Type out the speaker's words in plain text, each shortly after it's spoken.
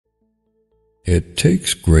It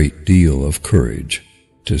takes great deal of courage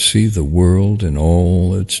to see the world in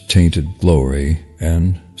all its tainted glory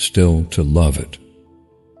and still to love it.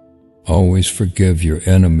 Always forgive your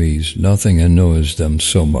enemies. Nothing annoys them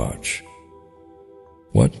so much.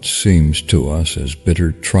 What seems to us as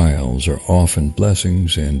bitter trials are often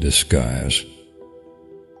blessings in disguise.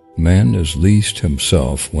 Man is least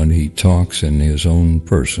himself when he talks in his own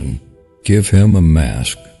person. Give him a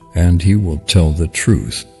mask, and he will tell the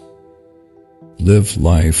truth. Live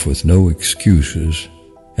life with no excuses,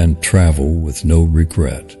 and travel with no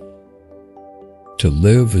regret. To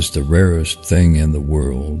live is the rarest thing in the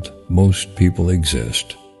world. Most people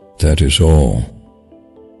exist. That is all.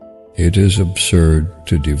 It is absurd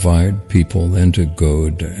to divide people into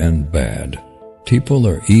good and bad. People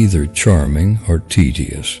are either charming or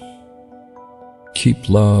tedious. Keep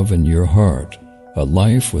love in your heart. A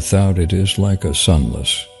life without it is like a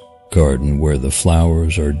sunless garden where the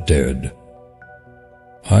flowers are dead.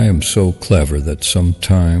 I am so clever that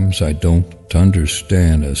sometimes I don't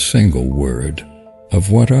understand a single word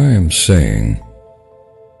of what I am saying.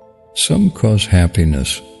 Some cause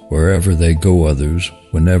happiness wherever they go, others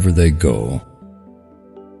whenever they go.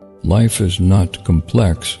 Life is not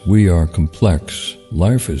complex, we are complex.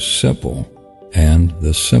 Life is simple, and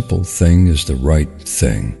the simple thing is the right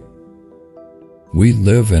thing. We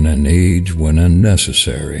live in an age when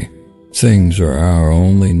unnecessary things are our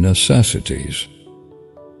only necessities.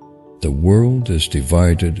 The world is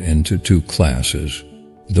divided into two classes,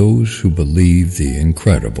 those who believe the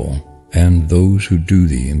incredible and those who do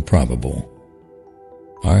the improbable.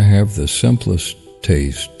 I have the simplest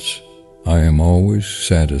tastes. I am always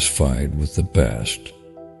satisfied with the best.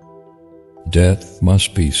 Death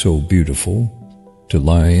must be so beautiful, to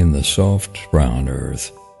lie in the soft brown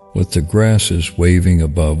earth, with the grasses waving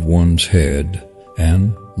above one's head,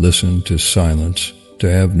 and listen to silence, to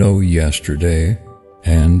have no yesterday,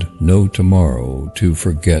 and no tomorrow, to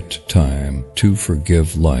forget time, to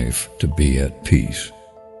forgive life, to be at peace.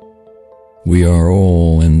 We are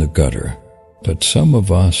all in the gutter, but some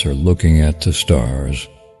of us are looking at the stars.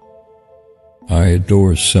 I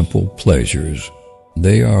adore simple pleasures.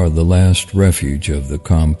 They are the last refuge of the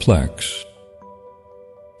complex.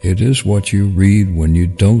 It is what you read when you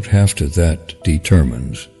don't have to that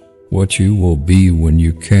determines what you will be when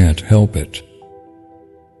you can't help it.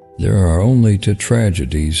 There are only two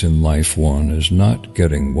tragedies in life. One is not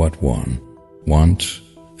getting what one wants,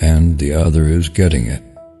 and the other is getting it.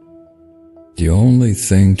 The only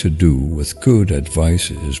thing to do with good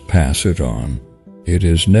advice is pass it on. It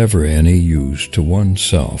is never any use to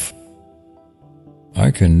oneself.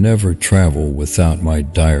 I can never travel without my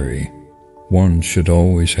diary. One should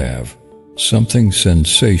always have something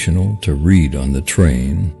sensational to read on the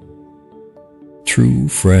train. True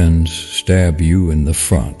friends stab you in the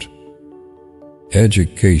front.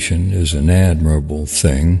 Education is an admirable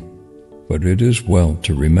thing, but it is well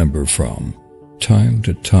to remember from time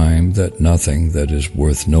to time that nothing that is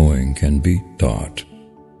worth knowing can be taught.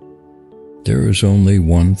 There is only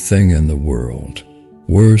one thing in the world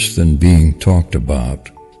worse than being talked about,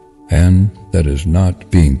 and that is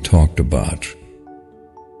not being talked about.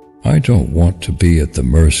 I don't want to be at the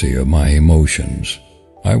mercy of my emotions.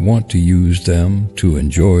 I want to use them, to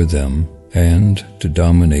enjoy them, and to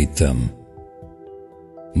dominate them.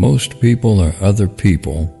 Most people are other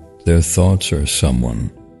people. Their thoughts are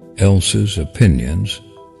someone else's opinions,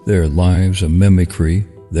 their lives a mimicry,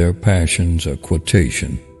 their passions a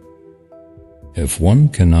quotation. If one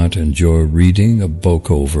cannot enjoy reading a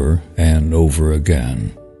book over and over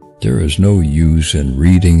again, there is no use in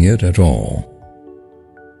reading it at all.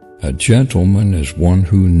 A gentleman is one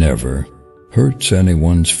who never hurts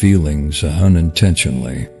anyone's feelings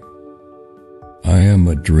unintentionally. I am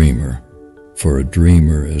a dreamer, for a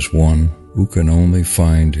dreamer is one who can only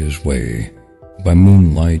find his way by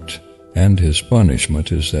moonlight, and his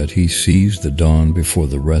punishment is that he sees the dawn before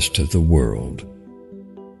the rest of the world.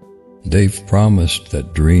 They've promised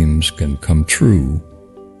that dreams can come true,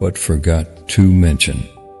 but forgot to mention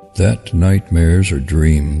that nightmares are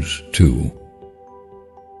dreams too.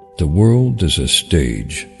 The world is a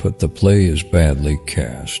stage, but the play is badly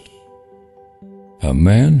cast. A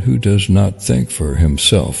man who does not think for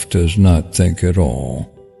himself does not think at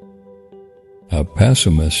all. A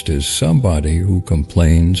pessimist is somebody who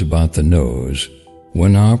complains about the nose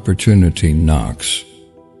when opportunity knocks.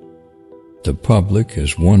 The public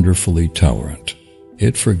is wonderfully tolerant.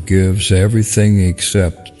 It forgives everything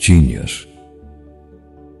except genius.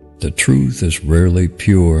 The truth is rarely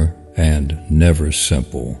pure and never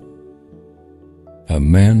simple. A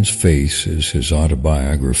man's face is his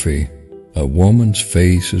autobiography. A woman's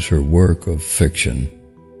face is her work of fiction.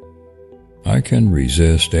 I can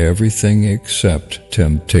resist everything except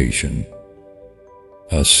temptation.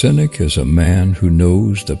 A cynic is a man who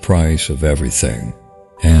knows the price of everything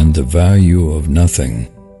and the value of nothing.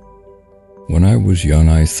 When I was young,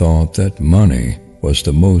 I thought that money was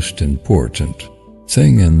the most important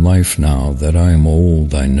thing in life. Now that I am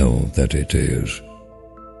old, I know that it is.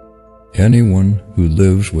 Anyone who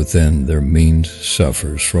lives within their means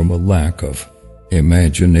suffers from a lack of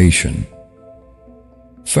imagination.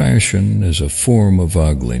 Fashion is a form of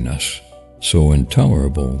ugliness, so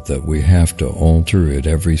intolerable that we have to alter it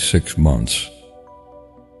every 6 months.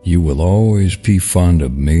 You will always be fond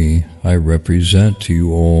of me. I represent to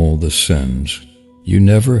you all the sins you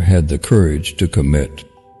never had the courage to commit.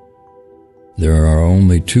 There are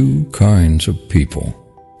only two kinds of people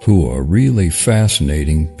who are really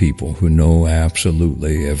fascinating: people who know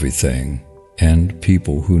absolutely everything and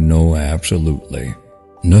people who know absolutely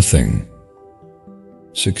nothing.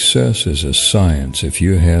 Success is a science. If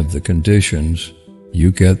you have the conditions,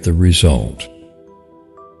 you get the result.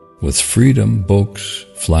 With freedom, books,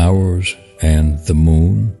 flowers, and the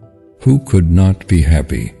moon, who could not be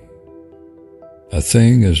happy? A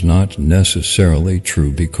thing is not necessarily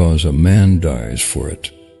true because a man dies for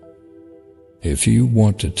it. If you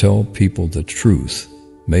want to tell people the truth,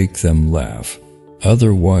 make them laugh.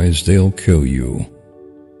 Otherwise, they'll kill you.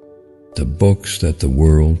 The books that the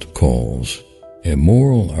world calls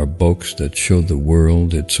immoral are books that show the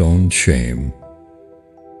world its own shame.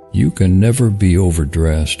 You can never be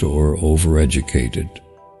overdressed or overeducated.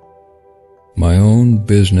 My own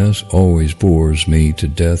business always bores me to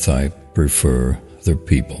death. I prefer other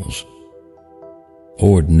people's.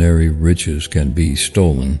 Ordinary riches can be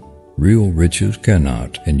stolen. Real riches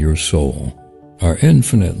cannot, and your soul are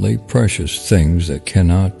infinitely precious things that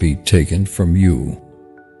cannot be taken from you.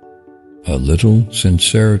 A little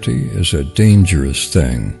sincerity is a dangerous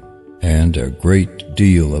thing, and a great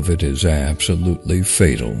deal of it is absolutely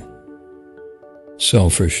fatal.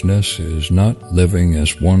 Selfishness is not living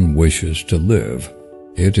as one wishes to live.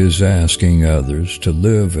 It is asking others to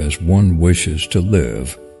live as one wishes to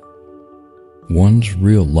live. One's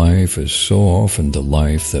real life is so often the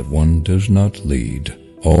life that one does not lead.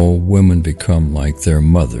 All women become like their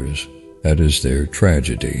mothers. That is their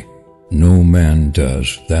tragedy. No man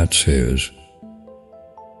does. That's his.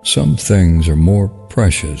 Some things are more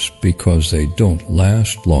precious because they don't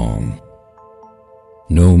last long.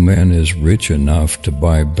 No man is rich enough to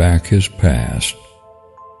buy back his past.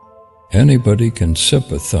 Anybody can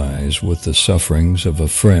sympathize with the sufferings of a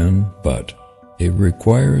friend, but it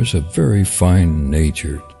requires a very fine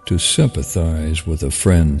nature to sympathize with a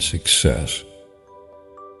friend's success.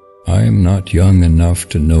 I am not young enough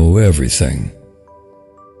to know everything.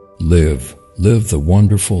 Live the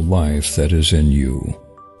wonderful life that is in you.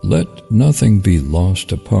 Let nothing be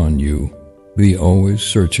lost upon you. Be always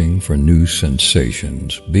searching for new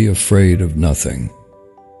sensations. Be afraid of nothing.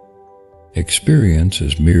 Experience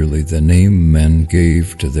is merely the name men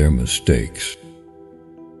gave to their mistakes.